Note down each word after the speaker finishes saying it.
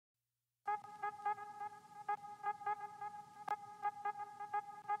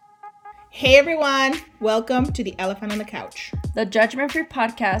Hey everyone, welcome to the Elephant on the Couch. The judgment-free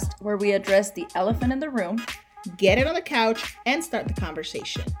podcast where we address the elephant in the room, get it on the couch, and start the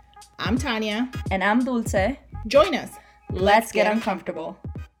conversation. I'm Tanya. And I'm Dulce. Join us. Let's get uncomfortable.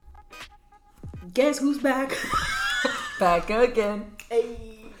 Guess who's back? Back again.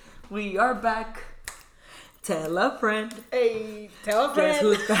 Hey. We are back. Tell a friend. Hey, tell a friend. Guess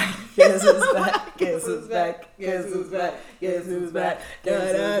who's back? Guess who's back? Guess who's back? Guess who's back? Guess who's back? Guess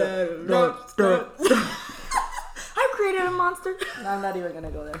who's back? I created a monster. No, I'm not even gonna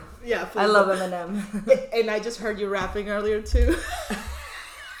go there. Yeah, I love Eminem. And I just heard you rapping earlier too.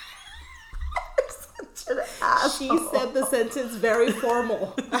 Such an asshole. She said the sentence very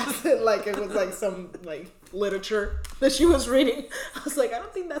formal, as in like it was like some like literature that she was reading. I was like, I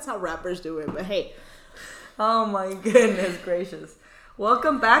don't think that's how rappers do it, but hey. Oh my goodness gracious.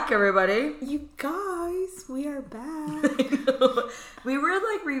 Welcome back, everybody. You guys, we are back. We were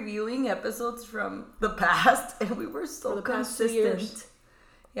like reviewing episodes from the past and we were so consistent.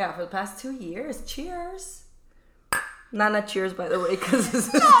 Yeah, for the past 2 years. Cheers. Not cheers, by the way, because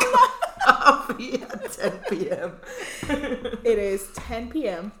this is coffee at 10 p.m. It is 10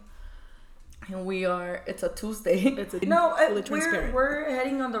 p.m. And it's a Tuesday. Transparent. We're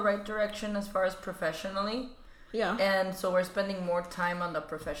heading on the right direction as far as professionally. Yeah. And so we're spending more time on the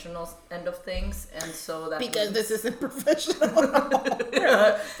professional end of things. And so that because this isn't professional.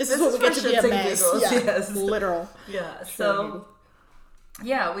 This is what we get to be a mess. Yeah, yes. Literal. Yeah. So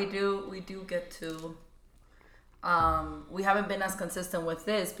yeah, we do get to we haven't been as consistent with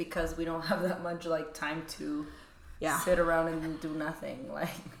this because we don't have that much like time to sit around and do nothing. Like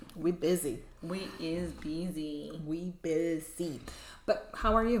we busy. We busy. But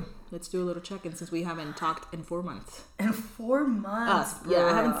how are you? Let's do a little check-in since we haven't talked in 4 months. In 4 months? Yeah,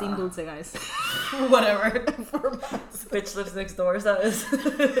 I haven't seen Dulce, guys. Whatever. 4 months. Bitch lives next door, that is.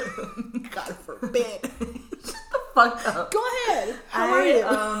 God forbid. Shut the fuck up. Go ahead. How are you?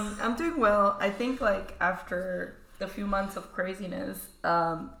 I'm doing well. I think like after a few months of craziness,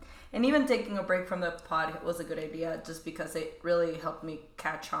 and even taking a break from the pod was a good idea just because it really helped me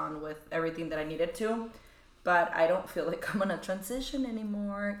catch on with everything that I needed to. But I don't feel like I'm on a transition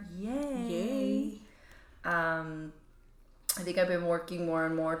anymore. Yay. I think I've been working more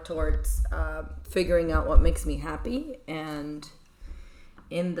and more towards figuring out what makes me happy. And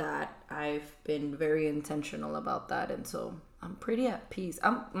in that, I've been very intentional about that. And so I'm pretty at peace.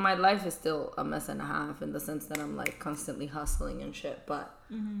 My life is still a mess and a half in the sense that I'm like constantly hustling and shit. But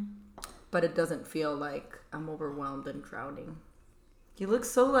it doesn't feel like I'm overwhelmed and drowning. You look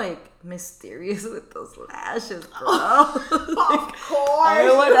so like mysterious with those lashes, bro. Of course. I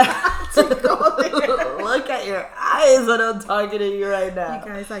want to go there. Look at your eyes when I'm talking to you right now. You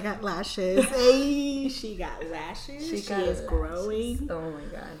guys, I got lashes. Hey, she got lashes. She is growing. Oh my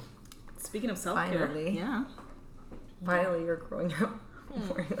god. Speaking of self-care. Finally. Yeah. Finally, you're growing out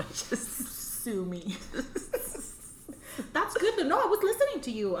more lashes. Sue me. That's good to know. I was listening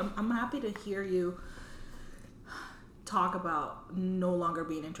to you. I'm happy to hear you talk about no longer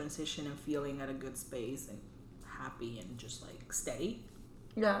being in transition and feeling at a good space and happy and just like steady.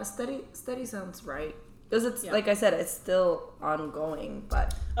 Yeah, steady sounds right. Because it's like I said, it's still ongoing,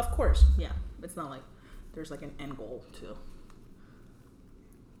 but of course, yeah, it's not like there's like an end goal to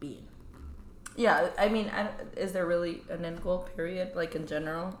being. Yeah, I mean, is there really an end goal? Period. Like in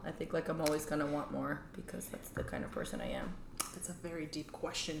general, I think like I'm always gonna want more because that's the kind of person I am. That's a very deep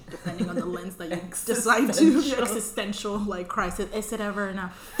question, depending on the lens that you decide to. Existential, like crisis. Is it ever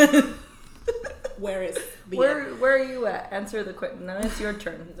enough? Where is the end? Where are you at? Answer the question. No, it's your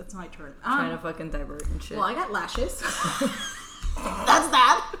turn. That's my turn. Trying to fucking divert and shit. Well, I got lashes. That's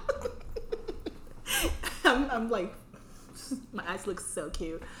that. I'm like, my eyes look so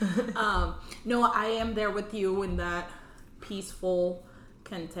cute. No, I am there with you in that peaceful,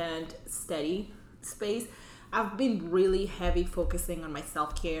 content, steady space. I've been really heavy focusing on my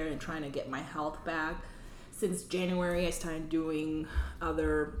self-care and trying to get my health back. Since January, I started doing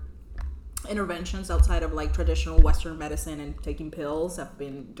other interventions outside of like traditional Western medicine and taking pills. I've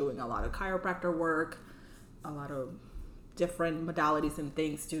been doing a lot of chiropractor work, a lot of different modalities and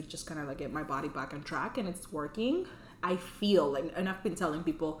things to just kind of like get my body back on track, and it's working. I feel, and I've been telling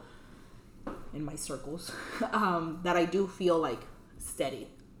people in my circles that I do feel like steady.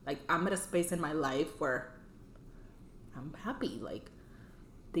 Like I'm at a space in my life where I'm happy. Like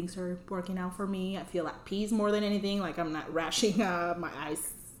things are working out for me. I feel at peace more than anything. Like I'm not rashing up, my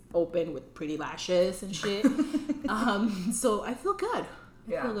eyes open with pretty lashes and shit. So I feel good.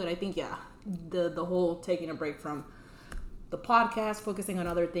 I feel good. I think the whole taking a break from the podcast, focusing on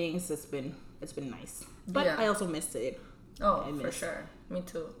other things, it's been nice. But I also missed it. Oh, for sure. Me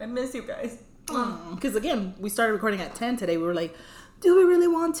too. I miss you guys. Because again, we started recording at 10 today. We were like, do we really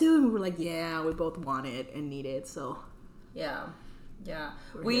want to? And we were like, yeah, we both want it and need it. So yeah.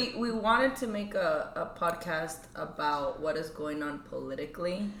 We wanted to make a podcast about what is going on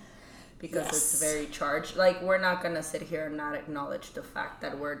politically, because it's very charged. Like, we're not gonna sit here and not acknowledge the fact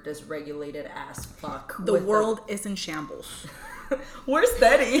that we're dysregulated as fuck. The world is in shambles. We're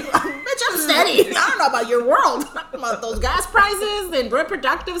steady. Bitch, I'm steady. I don't know about your world. About those gas prices and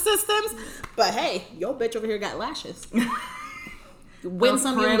reproductive systems. But hey, yo bitch over here got lashes. You win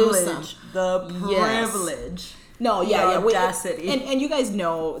some, you lose some. The privilege. No, yeah. Audacity. And you guys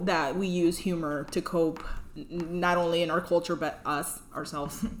know that we use humor to cope, not only in our culture, but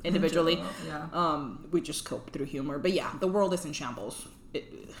ourselves individually. We just cope through humor. But yeah, the world is in shambles.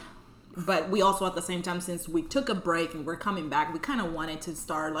 But we also, at the same time, since we took a break and we're coming back, we kind of wanted to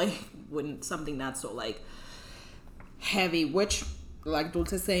start like with something not so like heavy, which, like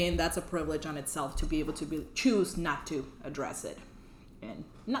Dulce's saying, that's a privilege on itself to be able to choose not to address it. And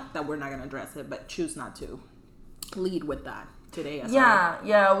not that we're not going to address it, but choose not to lead with that today.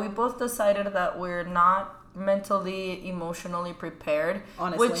 Yeah. We both decided that we're not mentally, emotionally prepared.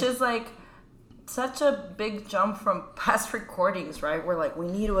 Honestly. Which is like such a big jump from past recordings, right? We're like, we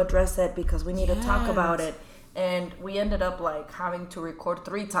need to address it because we need to talk about it. And we ended up like having to record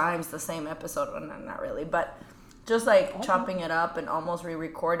 3 times the same episode. Well, not really, but just like chopping it up and almost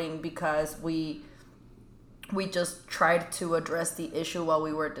re-recording because we just tried to address the issue while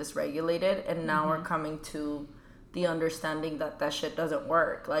we were dysregulated. And now we're coming to the understanding that shit doesn't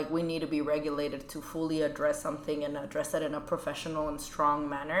work. Like, we need to be regulated to fully address something and address it in a professional and strong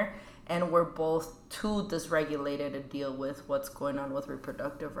manner. And we're both too dysregulated to deal with what's going on with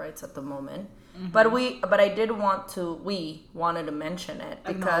reproductive rights at the moment. But we wanted to mention it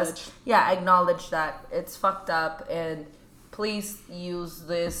because acknowledge that it's fucked up, and please use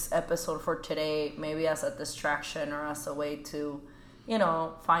this episode for today maybe as a distraction or as a way to,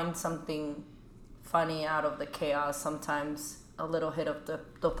 find something funny out of the chaos. Sometimes a little hit of the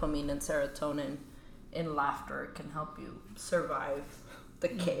dopamine and serotonin in laughter can help you survive the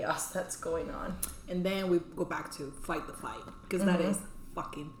chaos that's going on. And then we go back to fight the fight, because that is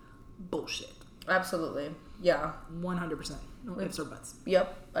fucking bullshit. Absolutely. Yeah. 100%. No ifs or buts.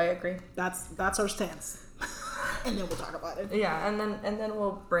 Yep, I agree. That's our stance. And then we'll talk about it. Yeah, and then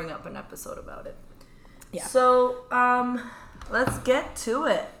we'll bring up an episode about it. Yeah. So, let's get to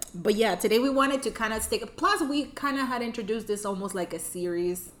it. But yeah, today we wanted to kind of plus we kind of had introduced this almost like a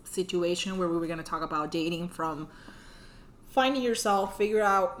series situation where we were going to talk about dating from finding yourself, figure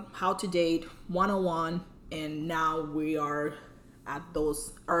out how to date 101, and now we are at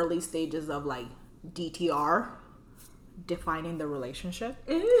those early stages of like DTR, defining the relationship.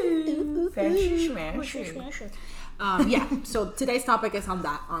 Fancy smash. Yeah, so today's topic is on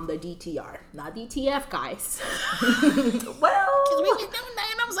the DTR, not DTF, guys. Well, because we keep doing that,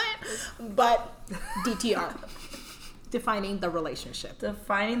 you know what I'm saying? But DTR, defining the relationship.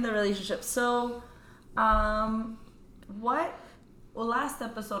 So, last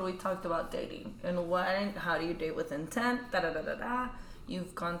episode we talked about dating and how do you date with intent,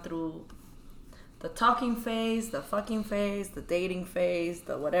 You've gone through the talking phase, the fucking phase, the dating phase,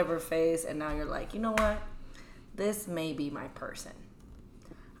 the whatever phase, and now you're like, you know what? This may be my person.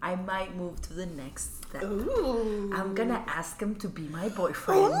 I might move to the next step. Ooh. I'm gonna ask him to be my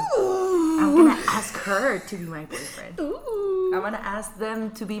boyfriend. Ooh. I'm gonna ask her to be my boyfriend. Ooh. I'm gonna ask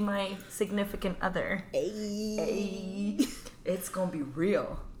them to be my significant other. Hey. It's gonna be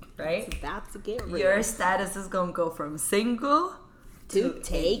real, right? It's about to get real. Your status is gonna go from single to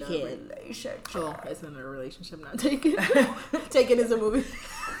taken. Relationship. Oh, it's in a relationship, not taken. Taken is a movie.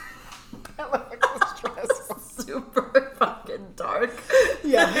 Super fucking dark.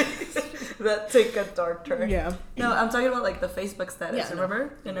 Yeah. That took a dark turn. Yeah. No, I'm talking about like the Facebook status. Yeah,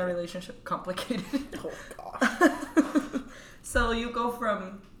 remember? In a relationship, complicated. Oh god. So you go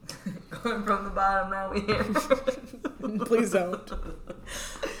from going from the bottom, now we here. Please don't.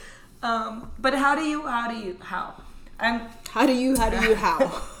 But how?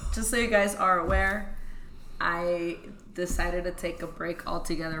 Just so you guys are aware, I decided to take a break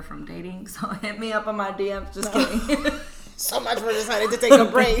altogether from dating. So hit me up on my DMs. Just kidding. So much for deciding to take a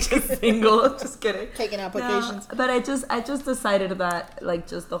break. Single. Just kidding. Taking applications. No, but I just decided that like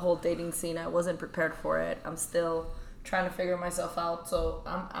just the whole dating scene, I wasn't prepared for it. I'm still trying to figure myself out. So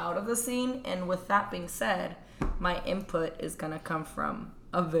I'm out of the scene. And with that being said, my input is gonna come from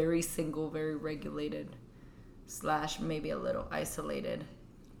a very single, very regulated / maybe a little isolated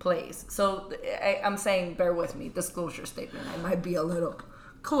place. So I'm saying, bear with me, disclosure statement. I might be a little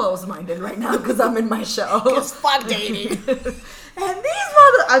close-minded right now because I'm in my show. Because fuck dating. And these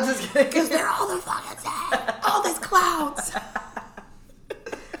I'm just kidding. Because they're all the fucking same. All these clowns.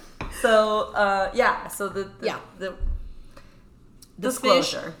 So, So the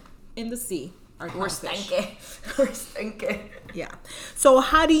disclosure. Fish in the sea are We're stinky. We're stinky. Yeah. So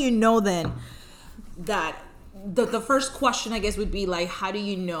how do you know then that the first question I guess would be like, how do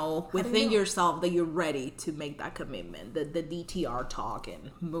you know within yourself that you're ready to make that commitment, the DTR talk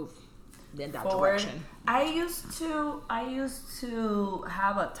and move in that direction? I used to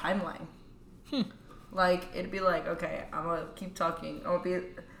have a timeline. Like it'd be like, okay, I'm gonna keep talking.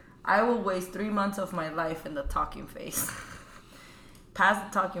 I will waste 3 months of my life in the talking phase.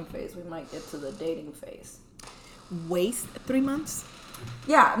 Past the talking phase, we might get to the dating phase. Waste 3 months?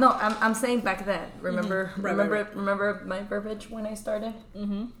 Yeah, no, I'm saying back then. Remember, Mm-hmm. Right. remember my verbiage when I started.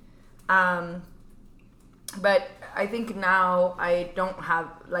 Mm-hmm. But I think now I don't have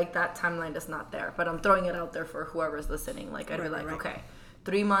like that timeline is not there. But I'm throwing it out there for whoever's listening. Like I'd be like, okay,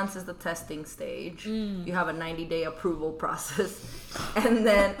 3 months is the testing stage. You have a 90-day approval process, and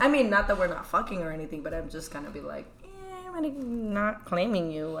then I mean, not that we're not fucking or anything, but I'm just gonna be like, I'm not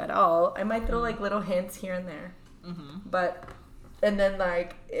claiming you at all. I might throw like little hints here and there, but. And then,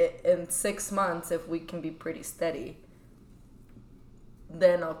 like, in 6 months, if we can be pretty steady,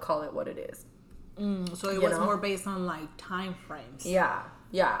 then I'll call it what it is. So it was more based on, like, time frames. Yeah.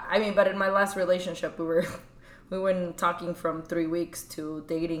 I mean, but in my last relationship, we went talking from 3 weeks to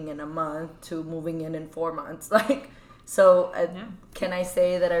dating in a month to moving in 4 months. Like, so can I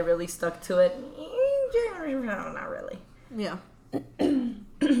say that I really stuck to it? No, not really. Yeah.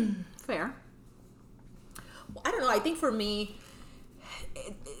 Fair. Well, I don't know. I think for me...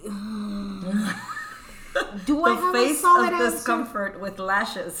 Do I have face a solid of answer? discomfort with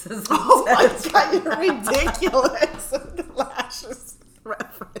lashes? Oh my god, you're ridiculous! The lashes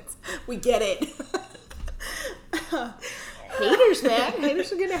reference. We get it. Haters, man.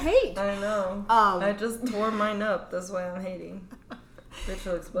 Haters are gonna hate. I know. I just tore mine up. That's why I'm hating.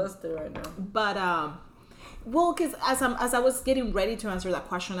 Visual exposed it right now. But well, because as I was getting ready to answer that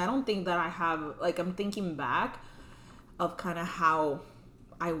question, I don't think that I have, like, I'm thinking back of kind of how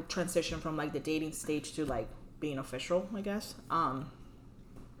I transitioned from like the dating stage to like being official, I guess.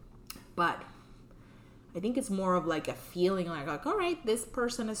 But I think it's more of like a feeling like, all right, this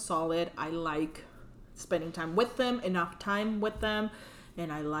person is solid. I like spending time with them, enough time with them,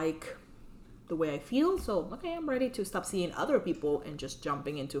 and I like the way I feel. So, okay, I'm ready to stop seeing other people and just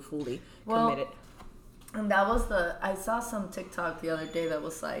jumping into fully committed. And that was I saw some TikTok the other day that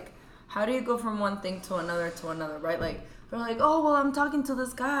was like, how do you go from one thing to another, right? Like, they're like, oh, well, I'm talking to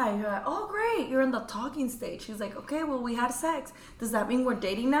this guy. You're like, oh, great. You're in the talking stage. He's like, okay, well, we had sex. Does that mean we're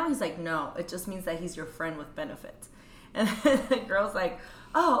dating now? He's like, no. It just means that he's your friend with benefits. And the girl's like,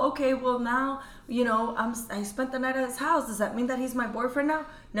 oh, okay, well, now, I spent the night at his house. Does that mean that he's my boyfriend now?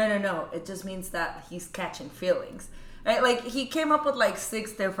 No. It just means that he's catching feelings. Right? Like, he came up with, like,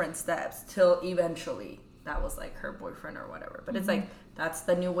 6 different steps till eventually that was, like, her boyfriend or whatever. But it's like, that's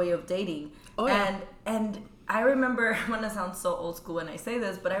the new way of dating. Oh, yeah. And I remember, I'm going to sound so old school when I say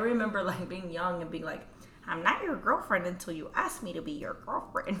this, but I remember, like, being young and being like, I'm not your girlfriend until you ask me to be your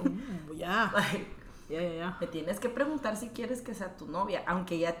girlfriend. Ooh, yeah. Like, yeah. Me tienes que preguntar si quieres que sea tu novia,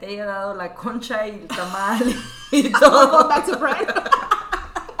 aunque ya te haya dado la concha y el tamal y todo. Going back to Brian.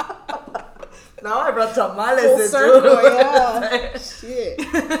 No, I brought tamales. Full circle, yeah.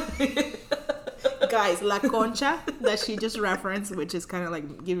 Shit. Guys, La Concha that she just referenced, which is kind of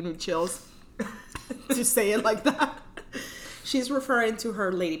like giving me chills to say it like that. She's referring to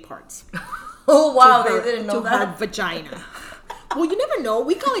her lady parts. Oh, wow, they didn't know that. To her vagina. Well, you never know.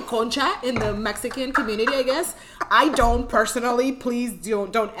 We call it concha in the Mexican community, I guess. I don't personally. Please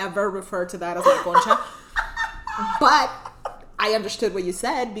don't ever refer to that as La Concha. But I understood what you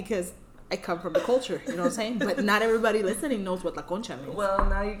said because I come from the culture. You know what I'm saying? But not everybody listening knows what La Concha means. Well,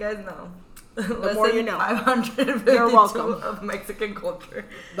 now you guys know. The more you know. 552 You're welcome. Of Mexican culture.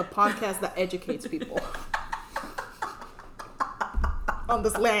 The podcast that educates people on the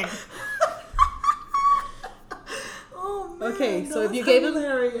slang. Oh man. Okay, so if you gave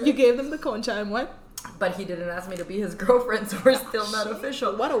them the concha and what? But he didn't ask me to be his girlfriend, so we're still not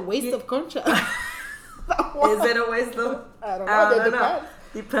official. What a waste of concha. Is it a waste of? I don't know.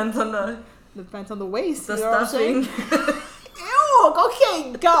 Depends on the. Depends on the waste. The stuffing. Ew.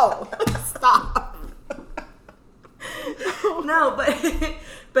 Okay, go. Stop. No,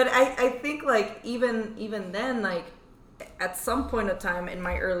 but I think like even then, like at some point of time in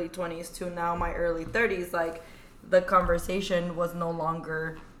my early 20s to now my early 30s, like the conversation was no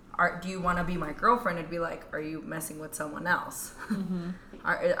longer, do you want to be my girlfriend? It'd be like, are you messing with someone else? Mm-hmm.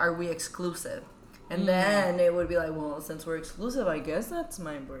 Are we exclusive? And then it would be like, well, since we're exclusive, I guess that's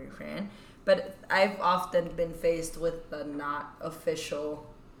my boyfriend. But I've often been faced with the not official,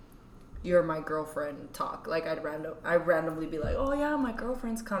 you're my girlfriend talk. Like, I'd randomly be like, oh yeah, my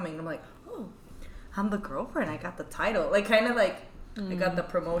girlfriend's coming. I'm like, oh, I'm the girlfriend. I got the title. Like, kind of like, I got the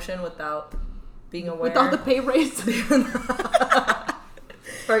promotion without being aware. Without the pay raise.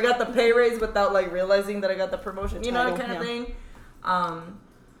 Or I got the pay raise without, like, realizing that I got the promotion. You know, that kind of thing.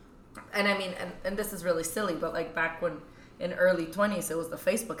 And I mean, and this is really silly, but like back when in early 20s, it was the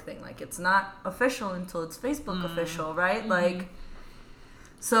Facebook thing. Like, it's not official until it's Facebook official, right? Like,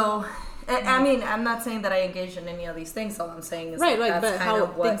 so, I mean, I'm not saying that I engage in any of these things. All I'm saying is right, like, like, that's but kind how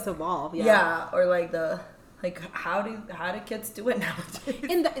of what, things evolve. Yeah, or like how do kids do it nowadays?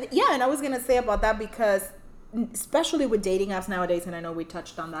 And I was gonna say about that because, especially with dating apps nowadays, and I know we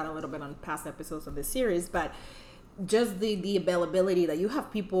touched on that a little bit on past episodes of this series, but just the availability that you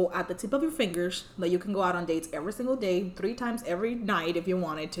have people at the tip of your fingers, that you can go out on dates every single day, 3 times every night if you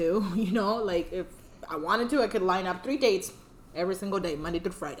wanted to, you know, like if I wanted to, I could line up 3 dates every single day, Monday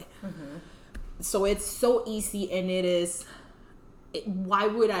through Friday. So it's so easy, and why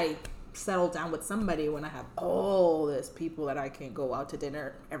would I settle down with somebody when I have all these people that I can go out to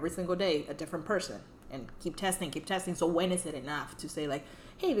dinner every single day, a different person, and keep testing. So when is it enough to say like,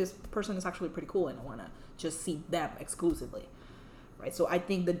 hey, this person is actually pretty cool and I want to just see them exclusively, right? So I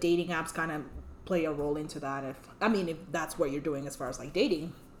think the dating apps kind of play a role into that. If that's what you're doing as far as like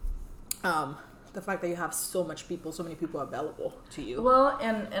dating, the fact that you have so many people available to you. Well,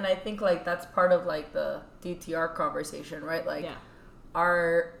 and I think like that's part of like the DTR conversation, right? Like,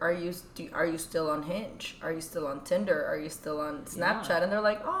 are you still on Hinge? Are you still on Tinder? Are you still on Snapchat? Yeah. And they're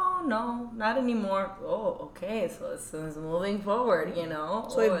like, oh no, not anymore. Oh, okay, so it's moving forward, you know.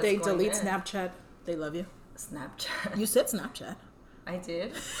 So if they delete Snapchat, they love you. Snapchat. You said Snapchat. I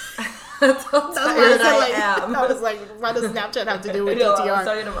did. That's how tired I am. I was like, what does Snapchat have to do with DTR? I was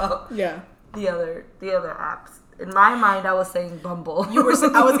talking about the other apps. In my mind, I was saying Bumble.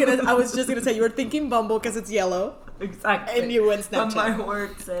 I was just gonna say you were thinking Bumble because it's yellow. Exactly. And you went Snapchat. But my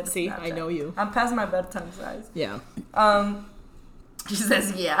word said See, Snapchat. I know you. I'm past my bedtime size. Yeah. She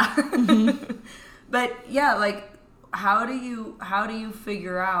says yeah. But yeah, like how do you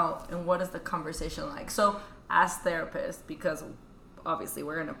figure out, and what is the conversation like? So as therapists, because obviously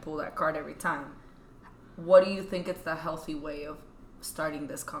we're gonna pull that card every time, what do you think is the healthy way of starting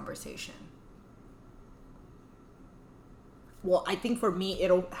this conversation? Well, I think for me,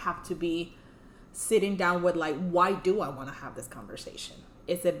 it'll have to be sitting down with like, why do I want to have this conversation?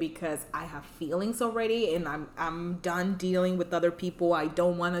 Is it because I have feelings already and I'm done dealing with other people? I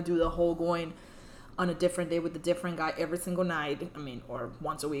don't want to do the whole going on a different day with a different guy every single night. I mean, or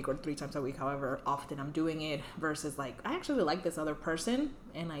once a week or 3 times a week, however often I'm doing it, versus like, I actually like this other person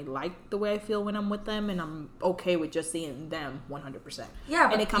and I like the way I feel when I'm with them and I'm okay with just seeing them 100%.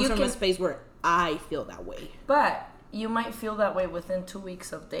 Yeah, and it comes from a space where I feel that way. But you might feel that way within 2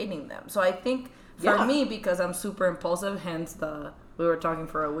 weeks of dating them. So I think for me, because I'm super impulsive, hence we were talking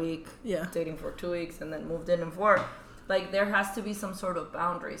for a week, dating for 2 weeks, and then moved in 4. Like, there has to be some sort of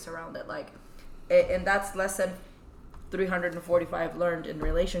boundaries around it. Like, and that's lesson 345 learned in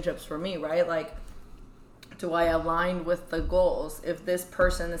relationships for me, right? Like, do I align with the goals? If this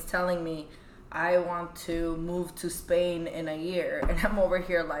person is telling me I want to move to Spain in a year, and I'm over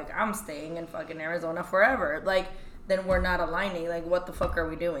here like, I'm staying in fucking Arizona forever, like, then we're not aligning. Like, what the fuck are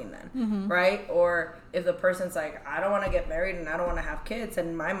we doing then? Right? Or if the person's like, I don't want to get married and I don't want to have kids, and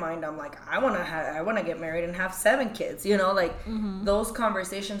in my mind I'm like, I want to get married and have 7 kids, you know? Like, those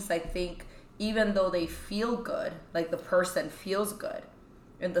conversations, I think, even though they feel good, like the person feels good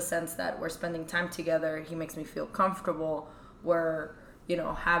in the sense that we're spending time together, he makes me feel comfortable, we're, you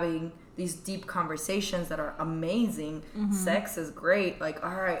know, having these deep conversations that are amazing, sex is great, like,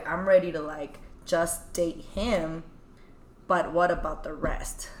 all right, I'm ready to like just date him. But what about the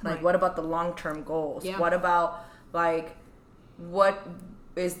rest? Like, what about the long-term goals? Yeah. What about, like, what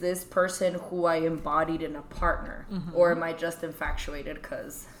is this person who I embodied in a partner? Or am I just infatuated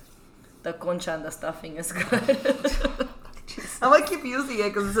because the concha and the stuffing is good? I might keep using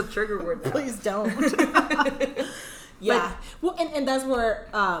it because it's a trigger word. Please don't. Well, and that's where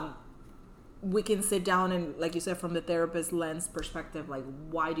we can sit down and, like you said, from the therapist lens perspective, like,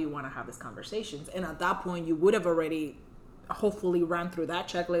 why do you want to have these conversations? And at that point, you would have already hopefully ran through that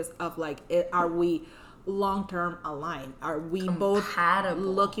checklist of like, are we long-term aligned? Are we compatible,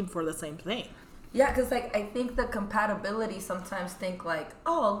 both looking for the same thing? Yeah, because like, I think the compatibility sometimes think like,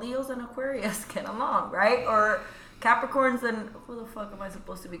 oh, Leos and Aquarius get along, right? Or Capricorns and who the fuck am I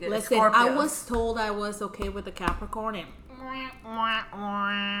supposed to be getting? Listen, Scorpios. I was told I was okay with the Capricorn, and Yeah,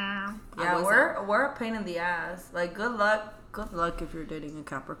 we're a pain in the ass. Like, good luck if you're dating a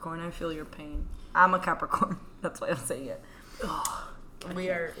Capricorn. I feel your pain. I'm a Capricorn. That's why I'm saying it. We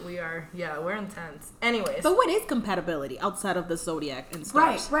are. Yeah, we're intense. Anyways. But what is compatibility outside of the zodiac and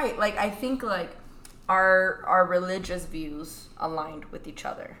stars? Right. Like, I think, like, our religious views aligned with each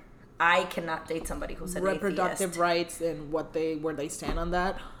other. I cannot date somebody who's an reproductive atheist. rights and where they stand on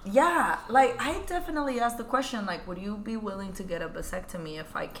that. Yeah, like, I definitely asked the question, like, would you be willing to get a vasectomy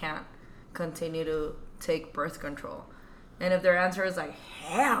if I can't continue to take birth control? And if their answer is like,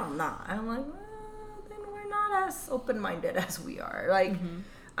 hell no, I'm like, well, then we're not as open-minded as we are. Like,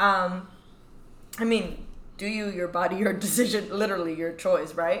 I mean, do you, your body, your decision, literally your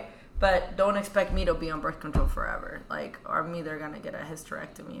choice, right? But don't expect me to be on birth control forever. Like, or I'm either gonna get a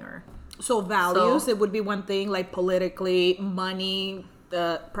hysterectomy or... So values, it would be one thing, like politically, money,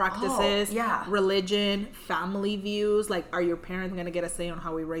 the practices, religion, family views. Like, are your parents gonna get a say on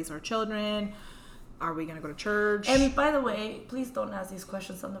how we raise our children? Are we gonna go to church? And by the way, please don't ask these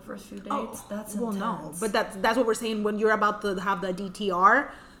questions on the first few dates. That's intense. No. But that's what we're saying. When you're about to have the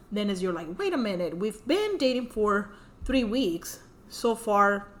DTR, then you're like, wait a minute, we've been dating for 3 weeks. So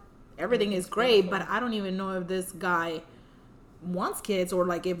far, everything is great, but I don't even know if this guy wants kids, or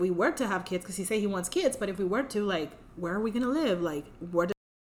like if we were to have kids, because he said he wants kids, but if we were to, like, where are we gonna live? Like, where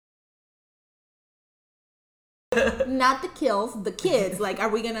not the kills, the kids. Like, are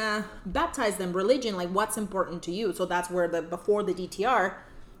we gonna baptize them? Religion, like, what's important to you? So that's where before the DTR,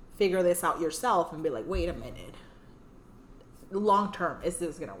 figure this out yourself and be like, wait a minute, long term, is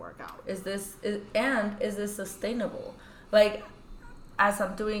this gonna work out? Is this sustainable? Like, as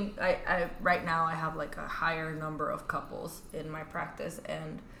I'm doing, I right now I have like a higher number of couples in my practice,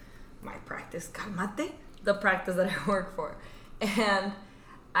 and my practice, calmate, the practice that I work for. And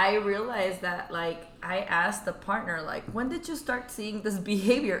I realized that, like, I asked the partner, like, when did you start seeing this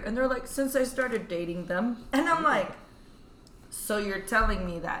behavior? And they're like, since I started dating them. And I'm like, so you're telling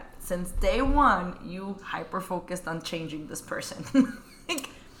me that since day one, you hyper-focused on changing this person. Like,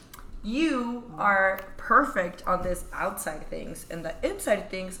 you are perfect on this outside things, and the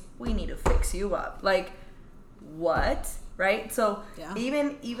inside things, we need to fix you up. Like, what? Right? So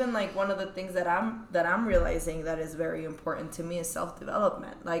even like one of the things that I'm realizing that is very important to me is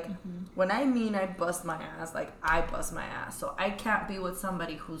self-development. Like, when I mean I bust my ass, like, I bust my ass. So I can't be with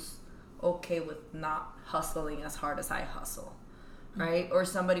somebody who's okay with not hustling as hard as I hustle, right? Or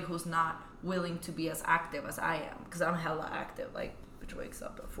somebody who's not willing to be as active as I am, because I'm hella active. Like, bitch wakes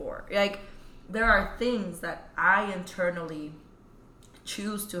up at 4. Like, there are things that I internally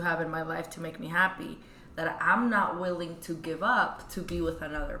choose to have in my life to make me happy that I'm not willing to give up to be with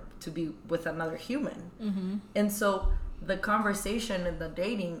another human. And so the conversation and the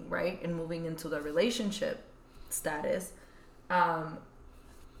dating, right, and moving into the relationship status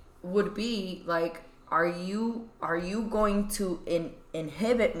would be like, are you going to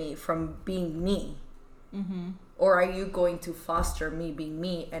inhibit me from being me? Or are you going to foster me being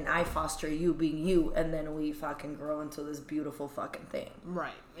me, and I foster you being you, and then we fucking grow into this beautiful fucking thing?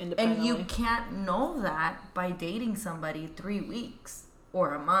 Right. And you can't know that by dating somebody 3 weeks,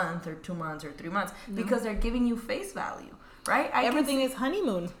 or a month, or 2 months, or 3 months, because they're giving you face value, right? Everything is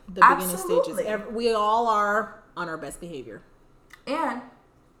honeymoon, the beginning stages. We all are on our best behavior. And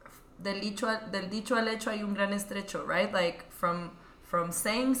del dicho al hecho hay un gran estrecho, right? Like, from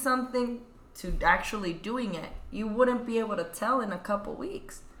saying something to actually doing it, you wouldn't be able to tell in a couple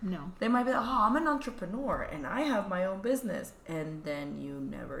weeks. No. They might be like, oh, I'm an entrepreneur and I have my own business. And then you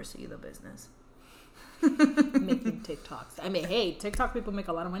never see the business. Making TikToks. I mean, hey, TikTok people make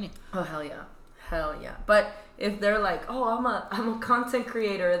a lot of money. Oh, hell yeah. Hell yeah. But if they're like, oh, I'm a content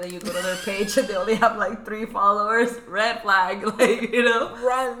creator, then you go to their page and they only have like 3 followers, red flag, like, you know.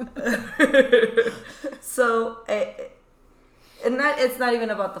 Run. So... it's not even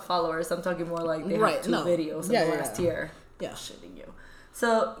about the followers. I'm talking more like they have 2 videos in the last year. Yeah. Shitting you.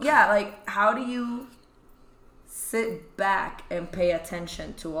 So, yeah, like, how do you sit back and pay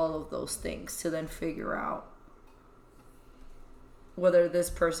attention to all of those things to then figure out whether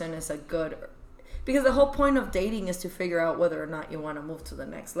this person is a good... Because the whole point of dating is to figure out whether or not you want to move to the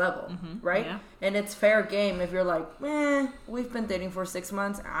next level, right? Yeah. And it's fair game if you're like, we've been dating for 6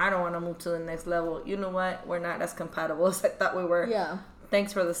 months. I don't want to move to the next level. You know what? We're not as compatible as I thought we were. Yeah.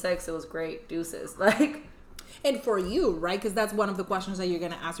 Thanks for the sex. It was great. Deuces. Like, and for you, right? Because that's one of the questions that you're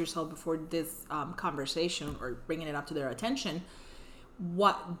going to ask yourself before this conversation or bringing it up to their attention.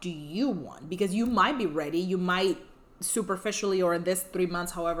 What do you want? Because you might be ready. You might... superficially, or in this 3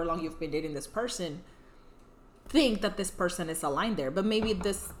 months, however long you've been dating this person, think that this person is aligned there, but maybe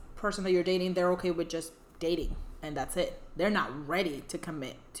this person that you're dating, they're okay with just dating, and that's it. They're not ready to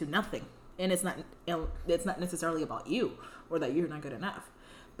commit to nothing. And it's not necessarily about you or that you're not good enough,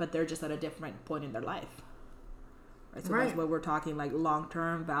 but they're just at a different point in their life. Right? So that's what we're talking, like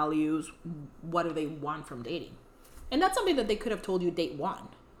long-term values. What do they want from dating? And that's something that they could have told you date one.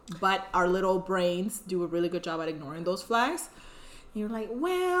 But our little brains do a really good job at ignoring those flags. You're like,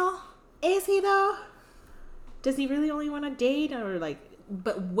 well, is he though? Does he really only want to date? Or like,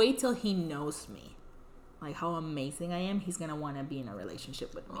 but wait till he knows me. Like how amazing I am. He's going to want to be in a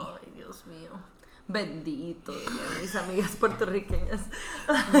relationship with me. Ay, Dios mío. Bendito. Mis amigas puertorriqueñas.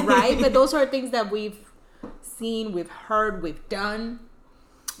 Right? But those are things that we've seen, we've heard, we've done.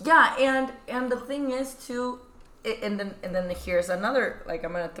 Yeah, and the thing is too, and then here's another, like,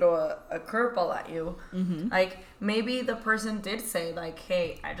 I'm gonna throw a curveball at you. Mm-hmm. Like, maybe the person did say, like,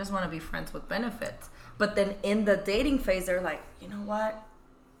 hey, I just want to be friends with benefits, but then in the dating phase they're like, you know what,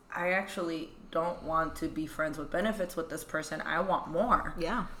 I actually don't want to be friends with benefits with this person, I want more.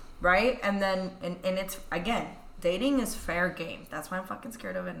 Yeah. Right? And then and it's, again, dating is fair game. That's why I'm fucking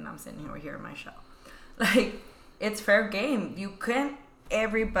scared of it, and I'm sitting over here in my shell. Like, it's fair game. You can't,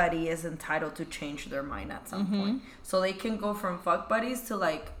 everybody is entitled to change their mind at some point. So they can go from fuck buddies to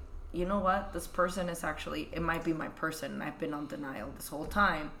like, you know what, this person is actually, it might be my person, and I've been on denial this whole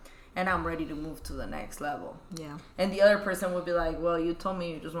time, and I'm ready to move to the next level. Yeah. And the other person would be like, well, you told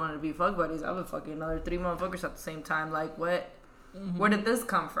me you just wanted to be fuck buddies. I've been fucking another 3 motherfuckers at the same time. Like, what? Where did this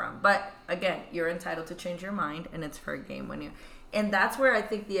come from? But again, you're entitled to change your mind, and it's fair game when you, and that's where I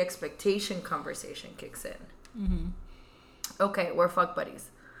think the expectation conversation kicks in. Okay, we're fuck buddies.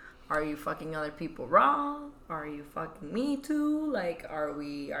 Are you fucking other people raw? Are you fucking me too? Like, are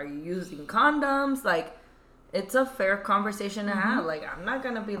you using condoms? Like, it's a fair conversation to have. Like, I'm not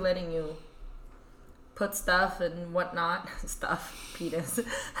gonna be letting you put stuff and whatnot. Stuff, penis.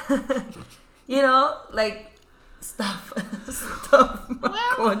 You know, like, stuff.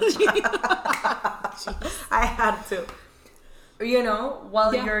 I had to. You know,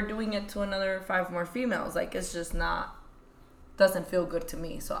 while you're doing it to another 5 more females. Like, it's just not, doesn't feel good to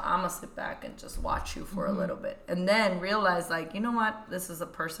me. So I'm gonna sit back and just watch you for a little bit, and then realize, like, you know what, this is a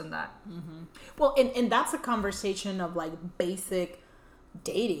person that well, and that's a conversation of like basic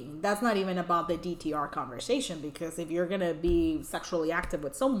dating. That's not even about the DTR conversation, because if you're gonna be sexually active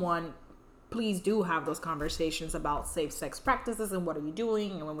with someone, please do have those conversations about safe sex practices and what are you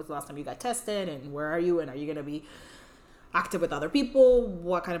doing, and when was the last time you got tested, and where are you, and are you gonna be active with other people,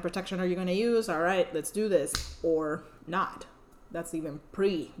 what kind of protection are you going to use, all right, let's do this, or not. That's even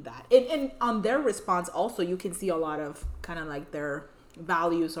pre that. And on their response also, you can see a lot of kind of like their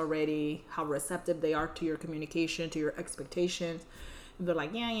values already, how receptive they are to your communication, to your expectations. And they're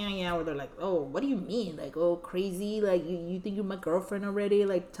like, yeah, or they're like, oh, what do you mean, like, oh, crazy, like, you think you're my girlfriend already,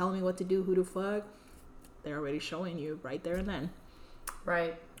 like, telling me what to do, who to fuck. They're already showing you right there and then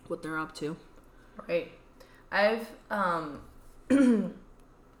what they're up to. I've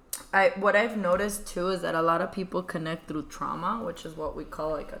what I've noticed too is that a lot of people connect through trauma, which is what we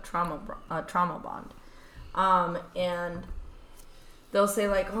call like a trauma bond. And they'll say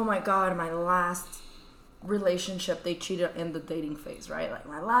like, oh my God, my last relationship, they cheated in the dating phase, right? Like,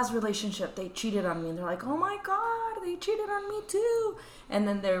 my last relationship, they cheated on me, and they're like, oh my God, they cheated on me too. And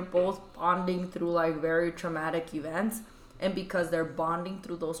then they're both bonding through like very traumatic events. And because they're bonding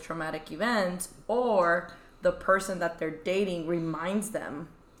through those traumatic events, or the person that they're dating reminds them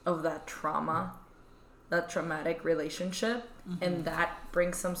of that trauma, that traumatic relationship, and that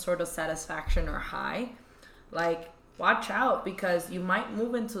brings some sort of satisfaction or high, like, watch out, because you might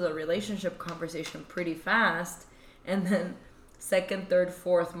move into the relationship conversation pretty fast, and then 2nd, 3rd,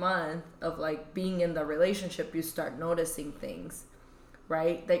 4th month of like being in the relationship, you start noticing things,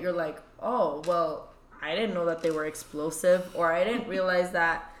 right? That you're like, oh, well, I didn't know that they were explosive, or I didn't realize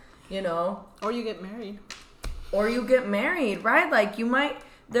that, you know. Or you get married. Right? Like, you might,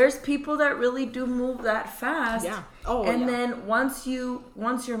 there's people that really do move that fast. Yeah. Then once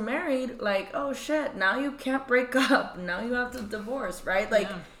you're married, like, oh shit, now you can't break up. Now you have to divorce, right? Like,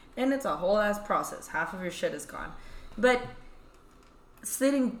 and it's a whole ass process. Half of your shit is gone. But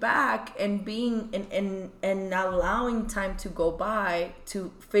sitting back and being and allowing time to go by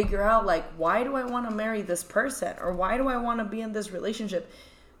to figure out, like, why do I want to marry this person, or why do I want to be in this relationship?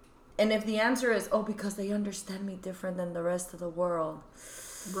 And if the answer is, oh, because they understand me different than the rest of the world,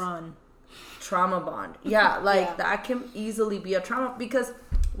 run. Trauma bond. Yeah, like that can easily be a trauma, because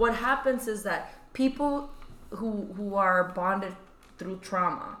what happens is that people who are bonded through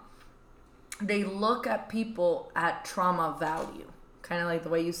trauma, they look at people at trauma value. Kind of like the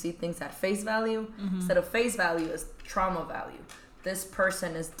way you see things at face value. Instead of face value is trauma value. this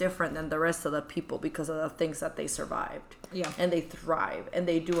person is different than the rest of the people because of the things that they survived. Yeah. And they thrive and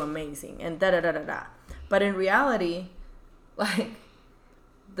they do amazing and da da da da da. But in reality, like,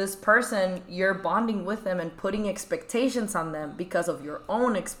 this person, you're bonding with them and putting expectations on them because of your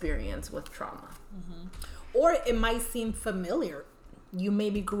own experience with trauma. Mm-hmm. Or it might seem familiar. You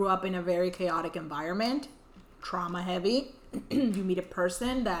maybe grew up in a very chaotic environment, trauma heavy. You meet a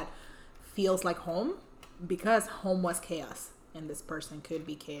person that feels like home because home was chaos. And this person could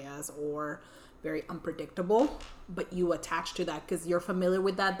be chaos or very unpredictable, but you attach to that because you're familiar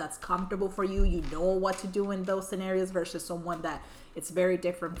with that. That's comfortable for you. You know what to do in those scenarios versus someone that it's very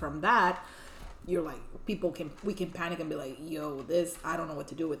different from that. You're like, we can panic and be like, yo, I don't know what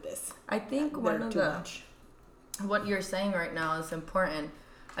to do with this. I think what you're saying right now is important.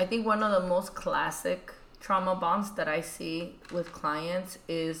 I think one of the most classic trauma bonds that I see with clients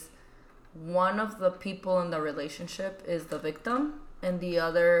is one of the people in the relationship is the victim and the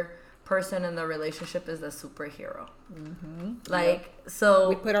other person in the relationship is the superhero. Mm-hmm. Like, so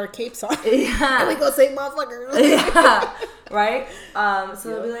we put our capes on. Yeah. And we go save motherfuckers. Yeah. Right? So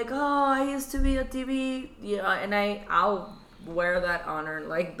they'll be like, oh, I used to be a TV, and I'll wear that honor,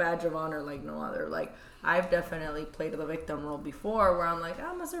 like badge of honor, like no other. Like, I've definitely played the victim role before where I'm like,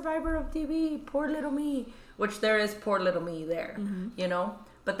 I'm a survivor of TV, poor little me, which there is poor little me there,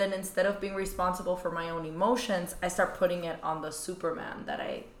 But then instead of being responsible for my own emotions, I start putting it on the Superman that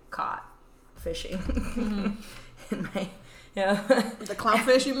I caught fishing. The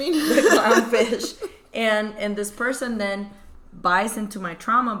clownfish, you mean? The clownfish. And this person then buys into my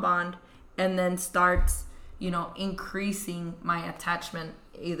trauma bond and then starts, increasing my attachment,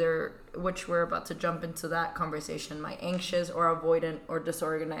 either, which we're about to jump into that conversation, my anxious or avoidant or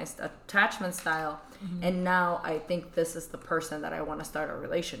disorganized attachment style. Mm-hmm. And now I think this is the person that I want to start a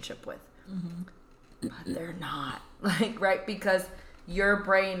relationship with. Mm-hmm. But they're not. Right? Because your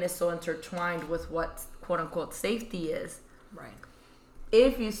brain is so intertwined with what quote unquote safety is. Right.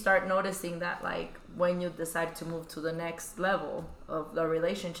 If you start noticing that, when you decide to move to the next level of the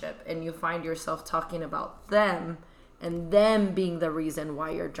relationship and you find yourself talking about them and them being the reason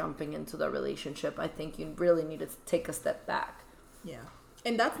why you're jumping into the relationship, I think you really need to take a step back. Yeah.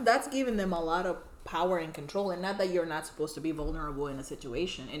 And that's giving them a lot of power and control. And not that you're not supposed to be vulnerable in a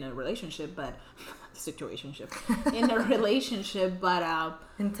relationship, but in a relationship, but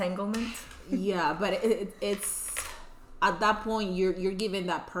entanglement. Yeah, but it's at that point you're giving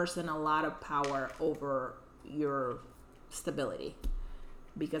that person a lot of power over your stability,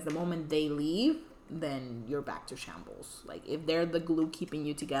 because the moment they leave, then you're back to shambles. Like, if they're the glue keeping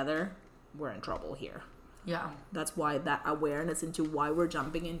you together, we're in trouble here. Yeah. That's why that awareness into why we're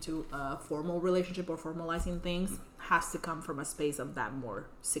jumping into a formal relationship or formalizing things has to come from a space of that more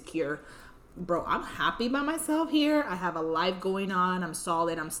secure. Bro, I'm happy by myself here. I have a life going on. I'm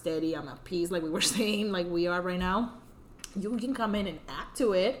solid. I'm steady. I'm at peace, like we were saying, like we are right now. You can come in and add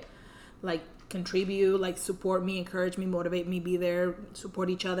to it, like contribute, like support me, encourage me, motivate me, be there, support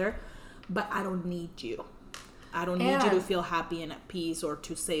each other. But I don't need you. I don't need you to feel happy and at peace or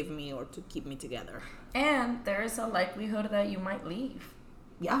to save me or to keep me together. And there is a likelihood that you might leave.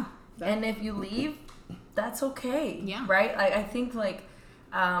 Yeah. And if you leave, that's okay. Yeah. Right? I think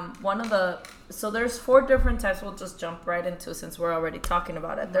so there's 4 different types. We'll just jump right into, since we're already talking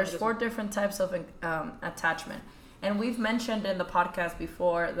about it. There's 4 different types of attachment. And we've mentioned in the podcast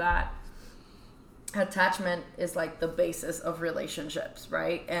before that attachment is like the basis of relationships,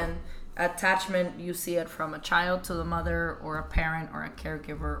 right? And attachment, you see it from a child to the mother or a parent or a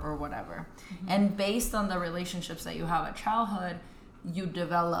caregiver or whatever. Mm-hmm. And based on the relationships that you have at childhood, you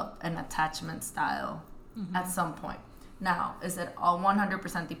develop an attachment style at some point. Now, is it all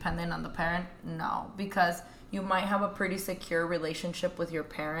 100% dependent on the parent? No, because you might have a pretty secure relationship with your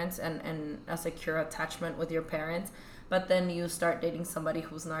parents and a secure attachment with your parents, but then you start dating somebody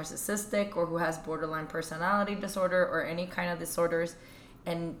who's narcissistic or who has borderline personality disorder or any kind of disorders,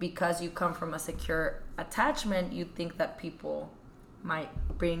 and because you come from a secure attachment, you think that people might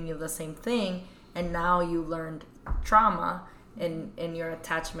bring you the same thing, and now you learned trauma and your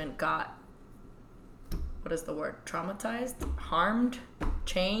attachment got, what is the word, traumatized, harmed,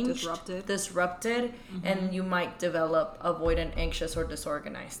 changed, disrupted, and you might develop avoidant, anxious, or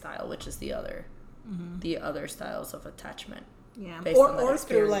disorganized style, which is the other styles of attachment. Yeah, or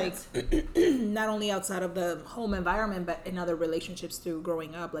through like not only outside of the home environment, but in other relationships too,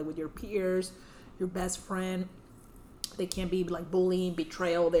 growing up, like with your peers, your best friend. They can be like bullying,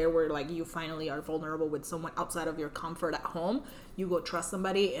 betrayal there, where like you finally are vulnerable with someone outside of your comfort at home. You go trust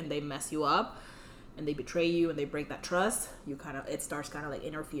somebody and they mess you up and they betray you and they break that trust. It starts kind of like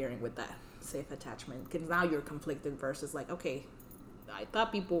interfering with that safe attachment, because now you're conflicted versus like, okay, I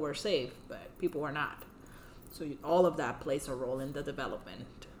thought people were safe, but people were not. So all of that plays a role in the development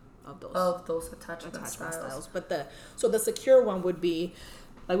of those attachment styles. But the secure one would be,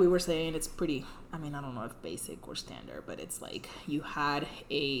 like we were saying, it's pretty, I mean, I don't know if basic or standard, but it's like you had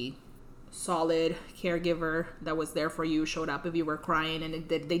a solid caregiver that was there for you, showed up if you were crying, and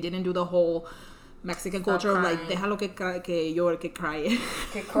they didn't do the whole Mexican culture of like, déjalo que llore, que cry.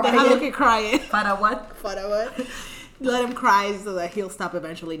 Déjalo que cry. Para what? Para what? Let him cry so that he'll stop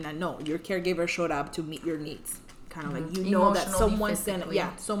eventually. No, your caregiver showed up to meet your needs. Kind of like, you know that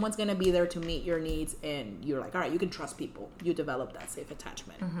someone's gonna be there to meet your needs, and you're like, all right, you can trust people. You develop that safe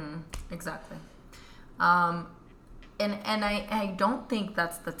attachment. Exactly. And I don't think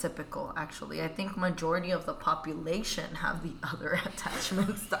that's the typical, actually. I think majority of the population have the other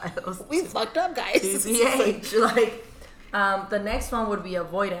attachment styles. We fucked up, guys. TBH. Like, the next one would be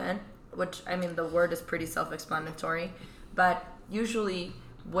avoidant, which, I mean, the word is pretty self-explanatory. But usually,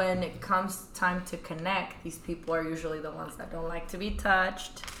 when it comes time to connect, these people are usually the ones that don't like to be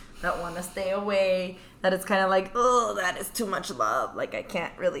touched, that want to stay away, that it's kind of like, oh, that is too much love. Like, I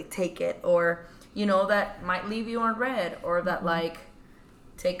can't really take it. Or, you know, that might leave you on red, or that like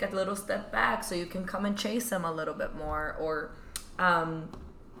take a little step back so you can come and chase them a little bit more, or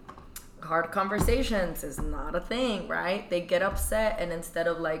hard conversations is not a thing, right? They get upset, and instead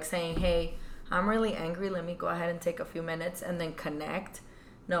of like saying, hey, I'm really angry, let me go ahead and take a few minutes and then connect.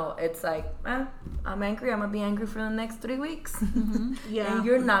 No, it's like, I'm angry, I'm gonna be angry for the next 3 weeks. Yeah. And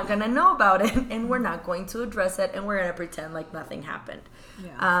you're not gonna know about it, and we're not going to address it, and we're gonna pretend like nothing happened.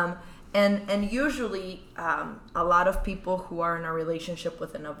 Yeah. And usually, a lot of people who are in a relationship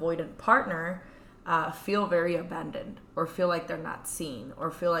with an avoidant partner feel very abandoned, or feel like they're not seen,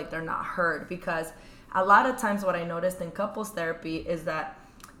 or feel like they're not heard. Because a lot of times what I noticed in couples therapy is that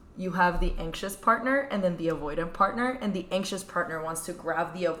you have the anxious partner and then the avoidant partner, and the anxious partner wants to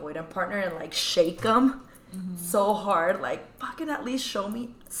grab the avoidant partner and like shake them so hard, like, fucking at least show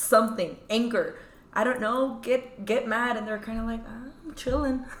me something. Anger, I don't know, get mad, and they're kind of like, I'm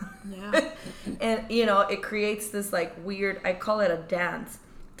chilling. Yeah. And, you know, it creates this like weird, I call it a dance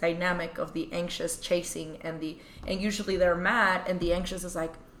dynamic of the anxious chasing and usually they're mad, and the anxious is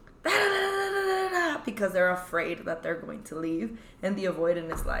like, because they're afraid that they're going to leave, and the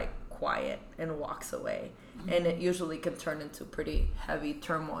avoidant is like quiet and walks away. And it usually can turn into pretty heavy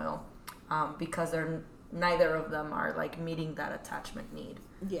turmoil because neither of them are like meeting that attachment need.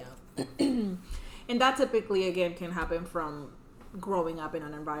 Yeah. And that typically, again, can happen from growing up in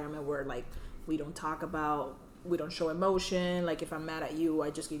an environment where, like, we don't show emotion. Like, if I'm mad at you, I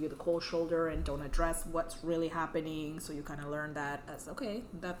just give you the cold shoulder and don't address what's really happening. So you kind of learn that as, okay,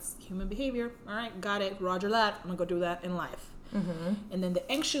 that's human behavior. All right, got it. Roger that. I'm going to go do that in life. And then the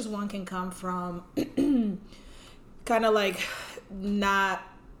anxious one can come from kind of like not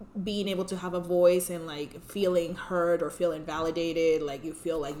being able to have a voice and like feeling heard or feeling validated. Like you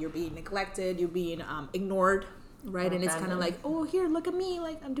feel like you're being neglected, you're being ignored, right? And it's kind of like, oh, here, look at me,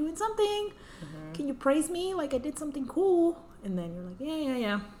 like I'm doing something. Can you praise me? Like I did something cool. And then you're like,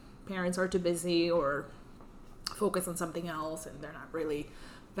 yeah. Parents are too busy or focus on something else, and they're not really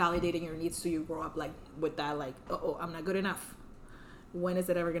validating your needs. So you grow up like with that, like, oh, I'm not good enough. When is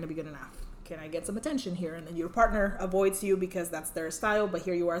it ever going to be good enough? Can I get some attention here? And then your partner avoids you because that's their style, but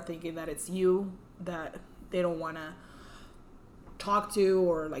here you are thinking that it's you that they don't want to talk to,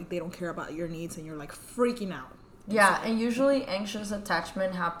 or like they don't care about your needs, and you're like freaking out. Yeah, and usually anxious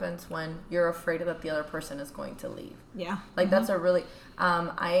attachment happens when you're afraid that the other person is going to leave. Yeah. Like that's a really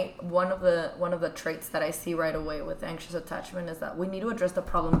one of the traits that I see right away with anxious attachment is that we need to address the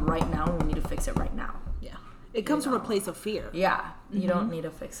problem right now, and we need to fix it right now. Yeah. It comes from a place of fear. Yeah. You don't need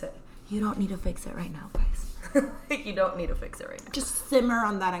to fix it. You don't need to fix it right now, guys. You don't need to fix it right now. Just simmer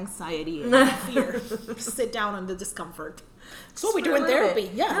on that anxiety and fear. Sit down on the discomfort. That's what we do in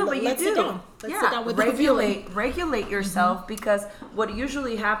therapy. Yeah, no, but let's you do. Sit down. Let's sit down with regulate yourself, because what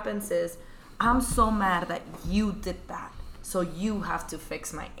usually happens is, I'm so mad that you did that, so you have to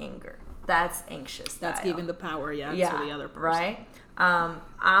fix my anger. That's anxious. That's giving the power, to the other person. Right?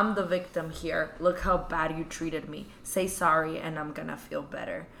 I'm the victim here. Look how bad you treated me. Say sorry, and I'm gonna feel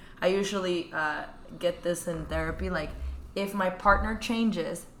better. I usually get this in therapy, like, if my partner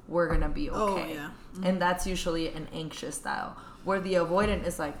changes, we're gonna be okay. Oh, yeah. And that's usually an anxious style, where the avoidant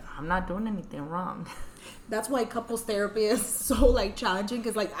is like, I'm not doing anything wrong. That's why couples therapy is so like challenging,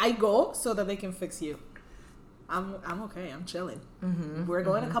 because like I go so that they can fix you. I'm okay. I'm chilling. We're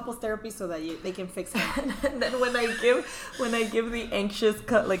going to couples therapy so that they can fix it. And then when I give the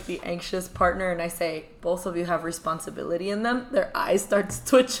anxious partner, and I say both of you have responsibility in them, their eyes start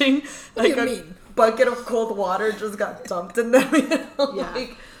twitching. What do you mean? Bucket of cold water just got dumped in them. Yeah.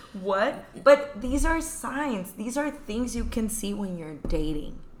 Like, what? But these are signs. These are things you can see when you're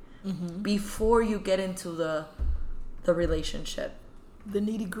dating before you get into the relationship. The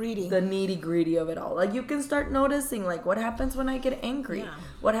nitty-gritty of it all. Like, you can start noticing, like, what happens when I get angry? Yeah.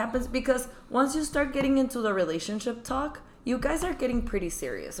 What happens? Because once you start getting into the relationship talk, you guys are getting pretty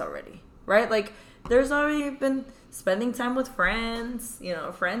serious already, right? Like, there's already been spending time with friends. You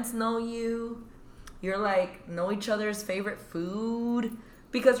know, friends know you. You're, like, know each other's favorite food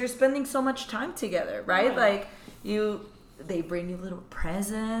because you're spending so much time together, right? Like, they bring you little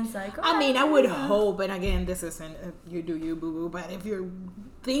presents. Like, I mean, I would hope, and again, this isn't you do you, boo boo. But if you're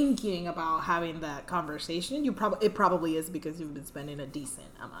thinking about having that conversation, it probably is because you've been spending a decent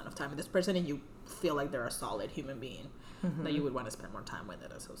amount of time with this person, and you feel like they're a solid human being that you would want to spend more time with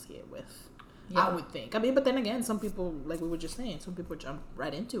and associate with. Yeah. I would think. I mean, but then again, some people, like we were just saying, some people jump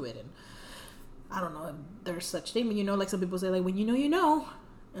right into it, and I don't know if there's such thing. But you know, like some people say, like when you know,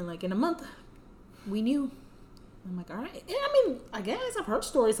 and like in a month, we knew. I'm like, all right. Yeah, I mean, I guess I've heard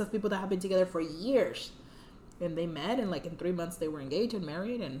stories of people that have been together for years, and they met, and like in 3 months they were engaged and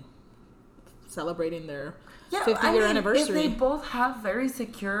married and celebrating their 50-year anniversary. If they both have very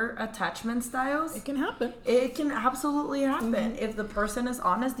secure attachment styles, it can happen. It can absolutely happen. If the person is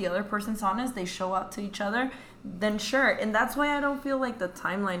honest, the other person's honest, they show out to each other, then sure. And that's why I don't feel like the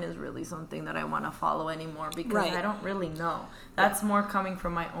timeline is really something that I want to follow anymore, because I don't really know. That's more coming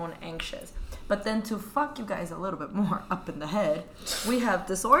from my own anxious. But then to fuck you guys a little bit more up in the head, we have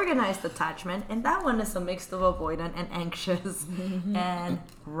disorganized attachment, and that one is a mix of avoidant and anxious and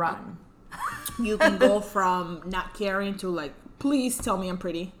run. You can go from not caring to like, please tell me I'm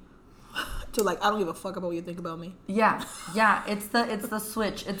pretty, to like, I don't give a fuck about what you think about me. Yeah. It's the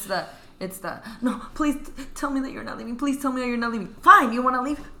switch. It's the no, please tell me that you're not leaving. Please tell me that you're not leaving. Fine, you want to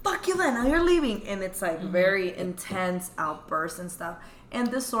leave? Fuck you then. Now you're leaving. And it's like very intense outbursts and stuff. And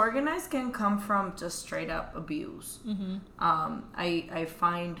disorganized can come from just straight up abuse. I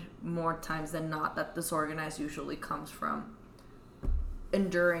find more times than not that disorganized usually comes from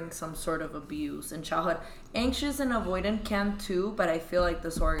enduring some sort of abuse in childhood. Anxious and avoidant can too, but I feel like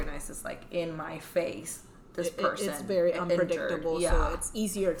disorganized is like in my face. This person, it's very unpredictable, so it's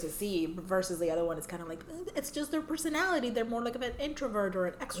easier to see. Versus the other one, it's kind of like it's just their personality. They're more like an introvert or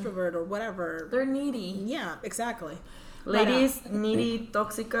an extrovert or whatever. They're needy. Yeah, exactly. Ladies, needy,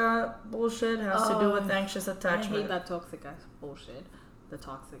 toxica bullshit has to do with anxious attachment. I hate that toxica bullshit, the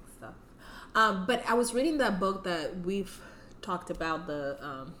toxic stuff. But I was reading that book that we've talked about,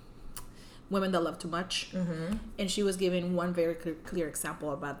 the Women That Love Too Much, and she was giving one very clear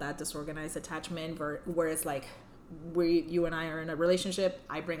example about that disorganized attachment, where it's like you and I are in a relationship.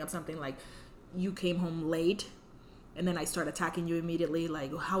 I bring up something like, you came home late, and then I start attacking you immediately,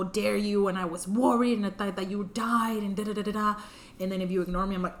 like, how dare you, and I was worried, and I thought that you died, and da-da-da-da-da. And then if you ignore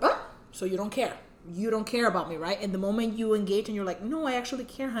me, I'm like, oh, so you don't care. You don't care about me, right? And the moment you engage and you're like, no, I actually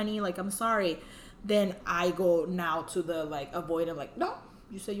care, honey, like, I'm sorry, then I go now to the, like, avoid. I'm like, no,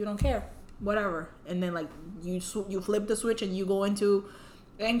 you say you don't care, whatever. And then, like, you flip the switch and you go into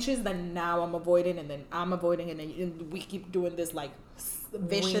anxious, then now I'm avoiding, and then I'm avoiding, and then we keep doing this, like,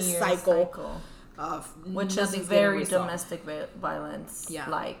 vicious cycle. Which is very domestic violence. Yeah.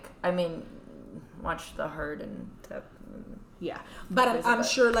 Like, I mean, watch The Hurt and yeah. But I'm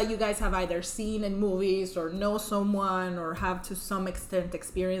sure, like, you guys have either seen in movies or know someone or have to some extent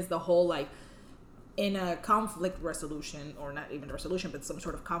experienced the whole, like, in a conflict resolution, or not even a resolution, but some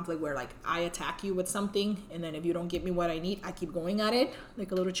sort of conflict where, like, I attack you with something, and then if you don't give me what I need, I keep going at it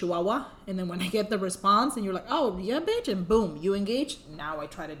like a little chihuahua, and then when I get the response and you're like, oh yeah bitch, and boom, you engage, now I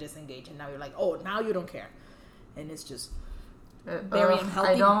try to disengage, and now you're like, oh, now you don't care, and it's just very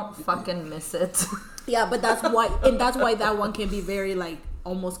unhealthy. I don't fucking miss it. Yeah, but that's why that one can be very, like,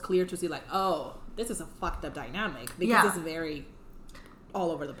 almost clear to see, like, oh, this is a fucked up dynamic, because it's very all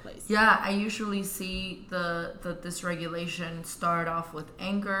over the place. Yeah, I usually see the dysregulation start off with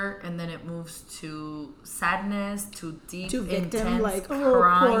anger, and then it moves to sadness, to deep, intense, like, oh,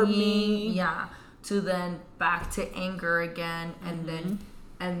 crying, poor me. Yeah, to then back to anger again,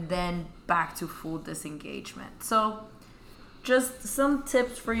 and then back to full disengagement. So, just some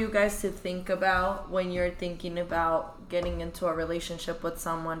tips for you guys to think about when you're thinking about getting into a relationship with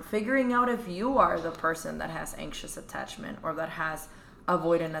someone, figuring out if you are the person that has anxious attachment or that has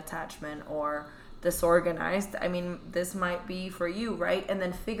avoidant attachment or disorganized. I mean, this might be for you, right? And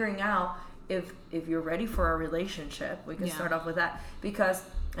then figuring out if you're ready for a relationship, we can start off with that. Because,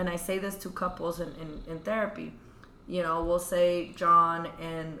 and I say this to couples in therapy, you know, we'll say John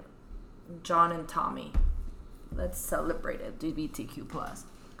and Tommy. Let's celebrate it, LGBTQ plus.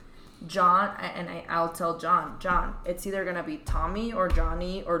 John, and I'll tell John, it's either gonna be Tommy or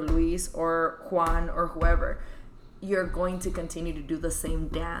Johnny or Luis or Juan or whoever. You're going to continue to do the same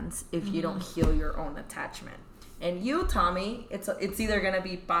dance if you don't heal your own attachment. And you, Tommy, it's either gonna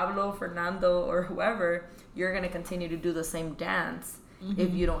be Pablo, Fernando, or whoever. You're gonna continue to do the same dance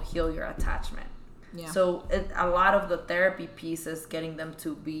if you don't heal your attachment. Yeah. So a lot of the therapy piece is getting them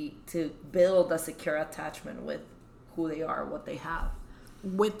to build a secure attachment with who they are, what they have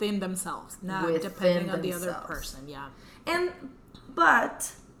within themselves, not depending on the other person. Yeah. And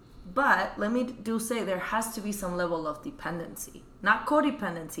but let me say there has to be some level of dependency, not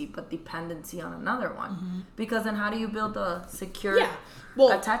codependency, but dependency on another one. Because then how do you build a secure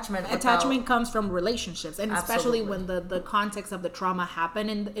attachment? Attachment comes from relationships, and especially when the context of the trauma happened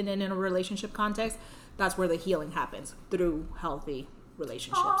in a relationship context, that's where the healing happens, through healthy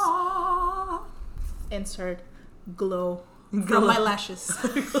relationships. Insert glow from my lashes.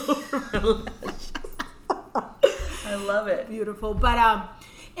 I love it. Beautiful. But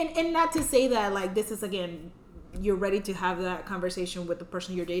and not to say that like this is, again, you're ready to have that conversation with the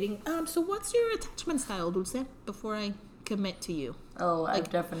person you're dating. So what's your attachment style, Dulce, before I commit to you? Oh, I've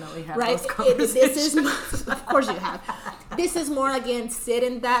definitely had those conversations. This is, of course you have. This is more, again, sit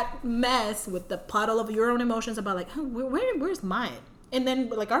in that mess with the puddle of your own emotions about like, where's mine? And then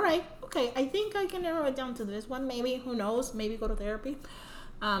like, all right, okay, I think I can narrow it down to this one. Maybe, who knows? Maybe go to therapy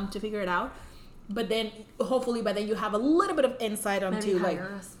to figure it out. But then, hopefully, by then you have a little bit of insight onto like,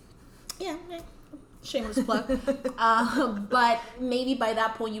 yeah, shameless plug. But maybe by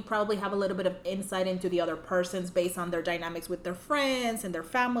that point, you probably have a little bit of insight into the other person's based on their dynamics with their friends and their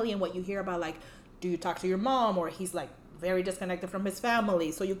family, and what you hear about, like, do you talk to your mom, or he's like very disconnected from his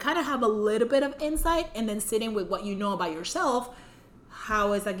family. So you kind of have a little bit of insight, and then sitting with what you know about yourself.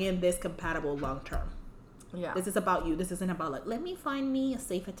 How is, again, this compatible long term? Yeah. This is about you. This isn't about like, let me find me a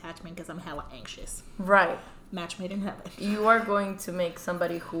safe attachment because I'm hella anxious. Right. Match made in heaven. You are going to make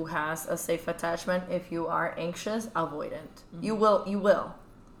somebody who has a safe attachment, if you are anxious, avoidant. You will.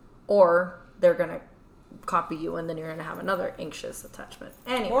 Or they're going to copy you, and then you're going to have another anxious attachment.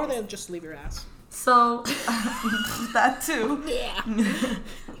 Anyways. Or they'll just leave your ass. So, that too. Yeah.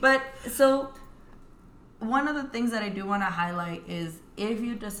 But, so, one of the things that I do want to highlight is, if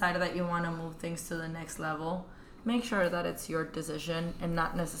you decide that you want to move things to the next level, make sure that it's your decision and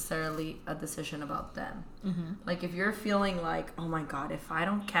not necessarily a decision about them. Like, if you're feeling like, oh my God, if I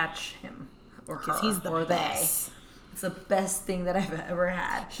don't catch him or her, he's the or best. It's the best thing that I've ever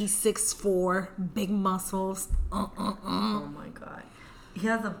had. He's 6'4", big muscles. Oh my God. He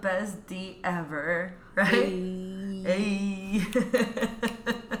has the best D ever, right? Hey.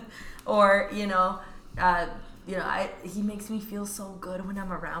 Or, he makes me feel so good when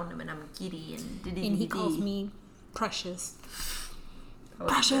I'm around him, and I'm giddy and he calls me precious.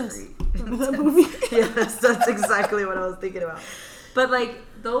 Precious. Remember that movie? Yes, that's exactly what I was thinking about. But like,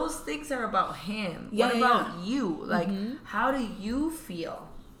 those things are about him. What about you? Like, how do you feel?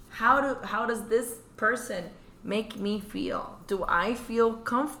 How does this person make me feel? Do I feel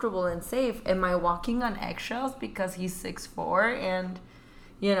comfortable and safe? Am I walking on eggshells because he's 6'4", and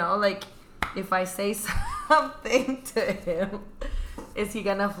like, if I say something to him, is he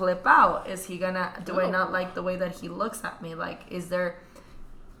gonna flip out? Do I not like the way that he looks at me? Like, is there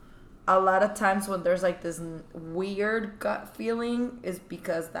a lot of times when there's like this weird gut feeling, is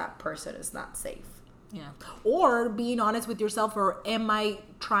because that person is not safe. Yeah. Or being honest with yourself, or am I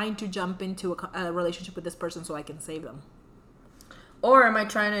trying to jump into a relationship with this person so I can save them? Or am I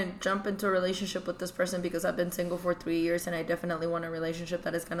trying to jump into a relationship with this person because I've been single for 3 years and I definitely want a relationship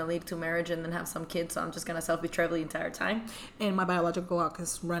that is going to lead to marriage and then have some kids, so I'm just going to self-betray the entire time? And my biological clock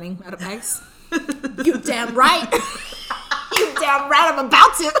is running out of eggs. You damn right. You damn right I'm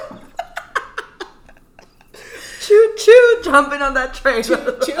about to. Choo choo, jumping on that train. Choo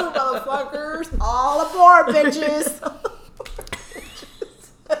choo, motherfuckers. All aboard, bitches.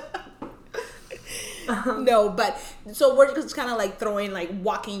 No, but so we're just kind of like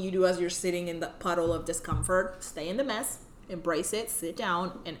walking you through as you're sitting in the puddle of discomfort. Stay in the mess, embrace it, sit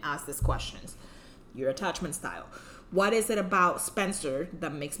down, and ask these questions. Your attachment style. What is it about Spencer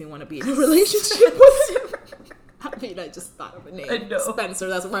that makes me want to be in a relationship with him? I mean, I just thought of a name. I know. Spencer,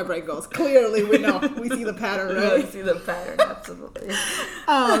 that's where my brain goes. Clearly, we know. We see the pattern, right? We see the pattern, absolutely.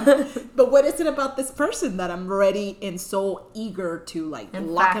 But what is it about this person that I'm ready and so eager to, like,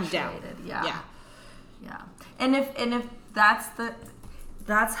 lock him down? Yeah. And if that's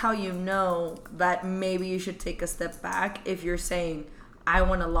that's how you know that maybe you should take a step back if you're saying, I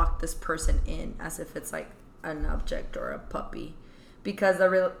want to lock this person in as if it's like an object or a puppy. Because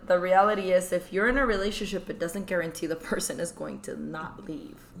the reality is, if you're in a relationship, it doesn't guarantee the person is going to not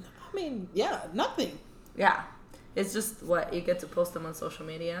leave. I mean, yeah, nothing. Yeah. It's just what you get to post them on social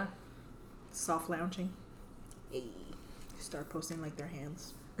media. Soft lounging. Hey. Start posting like their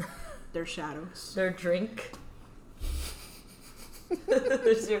hands, their shadows, their drink.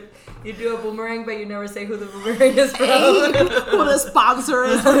 You do a boomerang, but you never say who the boomerang is from. Who the sponsor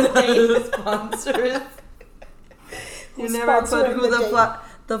is. Who the sponsor is. You never put who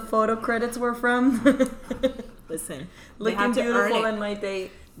the photo credits were from. Listen, looking beautiful in my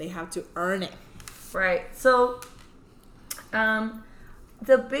date. They have to earn it. Right. So,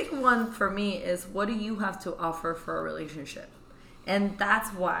 the big one for me is, what do you have to offer for a relationship? And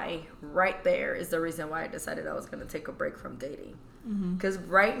that's why, right there, is the reason why I decided I was going to take a break from dating. Because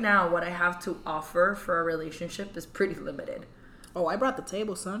right now, what I have to offer for a relationship is pretty limited. Oh, I brought the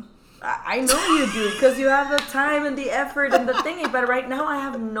table, son. I know you do, because you have the time and the effort and the thingy, but right now I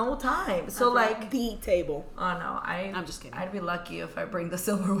have no time. So like the table. Oh no, I'm just kidding. I'd be lucky if I bring the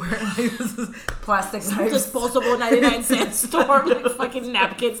silverware and I use plastic knives. Disposable 99-cent store, like fucking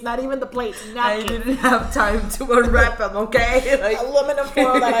napkins, not even the plates. Napkins. I didn't have time to unwrap them. Okay, like aluminum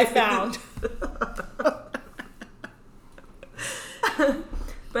foil that I found.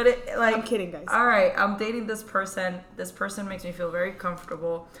 But I'm kidding, guys. All right, I'm dating this person. This person makes me feel very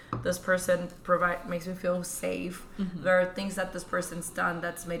comfortable. This person makes me feel safe. There are things that this person's done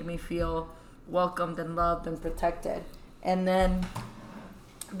that's made me feel welcomed and loved and protected. And then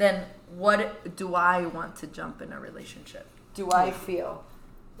what do I want to jump in a relationship? Do I feel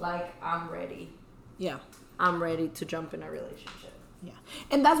like I'm ready? Yeah. I'm ready to jump in a relationship. Yeah.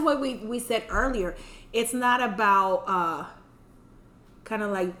 And that's what we said earlier. It's not about kind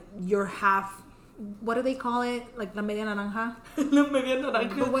of like your half, what do they call it? Like la media naranja? La media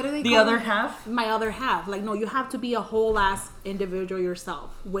naranja. But what do they call the other it? Half? My other half. Like, no, you have to be a whole ass individual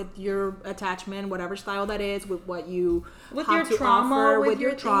yourself with your attachment, whatever style that is, with what you with have your to trauma, offer, with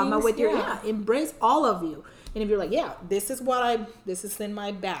your trauma, things, with your embrace all of you. And if you're like, yeah, this is in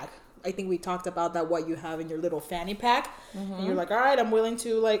my bag. I think we talked about that, what you have in your little fanny pack. And you're like, all right, I'm willing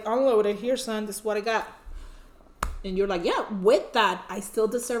to like unload it. Here, son, this is what I got. And you're like, yeah, with that, I still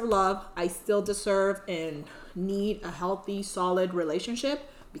deserve love. I still deserve and need a healthy, solid relationship,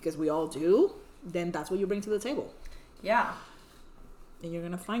 because we all do. Then that's what you bring to the table. Yeah. And you're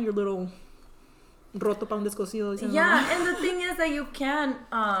going to find your little roto pa un descosido. Yeah, and the thing is that you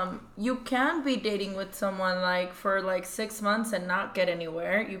can be dating with someone like for like 6 months and not get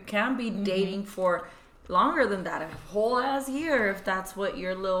anywhere. You can be dating for longer than that, a whole ass year, if that's what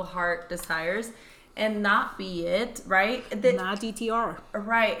your little heart desires. And not be it, right? Not DTR.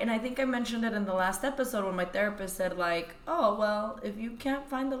 Right. And I think I mentioned it in the last episode when my therapist said, like, oh, well, if you can't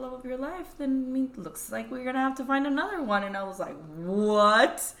find the love of your life, then it looks like we're going to have to find another one. And I was like,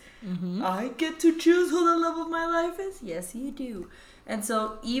 what? I get to choose who the love of my life is? Yes, you do. And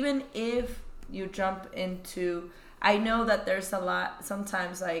so even if you jump into... I know that there's a lot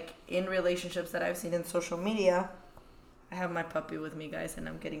sometimes, like, in relationships that I've seen in social media... I have my puppy with me, guys, and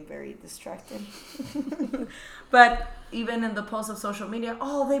I'm getting very distracted. But even in the posts of social media,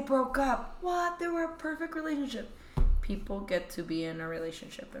 oh, they broke up. What? They were a perfect relationship. People get to be in a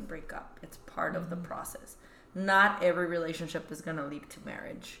relationship and break up. It's part of the process. Not every relationship is going to lead to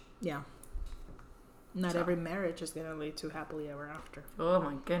marriage. Yeah. Not every marriage is going to lead to happily ever after. Oh,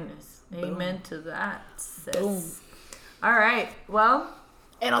 my goodness. Boom. Amen to that, sis. Boom. All right. Well...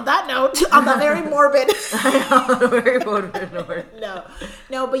 And on that note, on the very morbid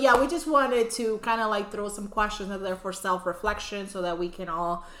No, but yeah, we just wanted to kind of like throw some questions out there for self-reflection so that we can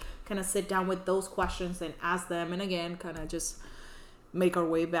all kind of sit down with those questions and ask them. And again, kind of just make our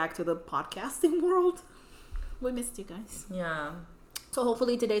way back to the podcasting world. We missed you guys. Yeah. So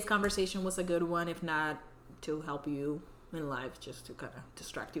hopefully today's conversation was a good one. If not, to help you in life, just to kind of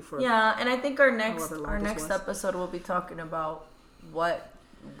distract you for... Yeah, and I think our next episode will be talking about what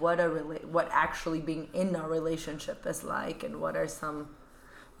actually being in a relationship is like, and what are some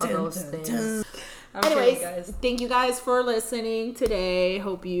of those things. Anyways, guys, thank you guys for listening today.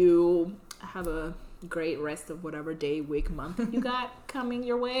 Hope you have a great rest of whatever day, week, month you got coming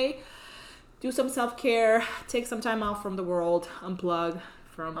your way. Do some self-care, take some time out from the world, unplug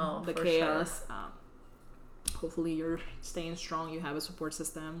from the chaos. Sure. Hopefully you're staying strong, you have a support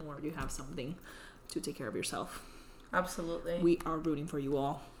system, or you have something to take care of yourself. Absolutely. We are rooting for you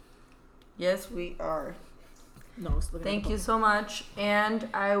all. Yes, we are. No, I was looking Thank at the you puppy. so much, and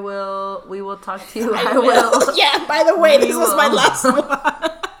we will talk to you. I will. Yeah, by the way, this was my will. last one.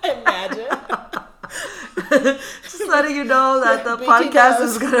 Imagine. Just letting you know that the Between podcast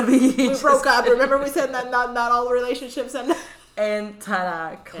us, is gonna be. We broke up. Remember we said that not all relationships end. And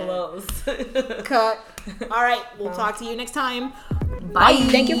ta-da, close. Cut. All right, we'll talk to you next time. Bye.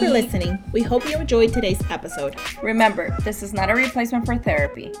 Thank you for listening. We hope you enjoyed today's episode. Remember, this is not a replacement for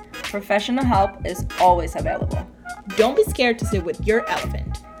therapy. Professional help is always available. Don't be scared to sit with your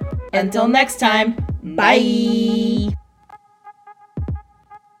elephant. Until next time, bye.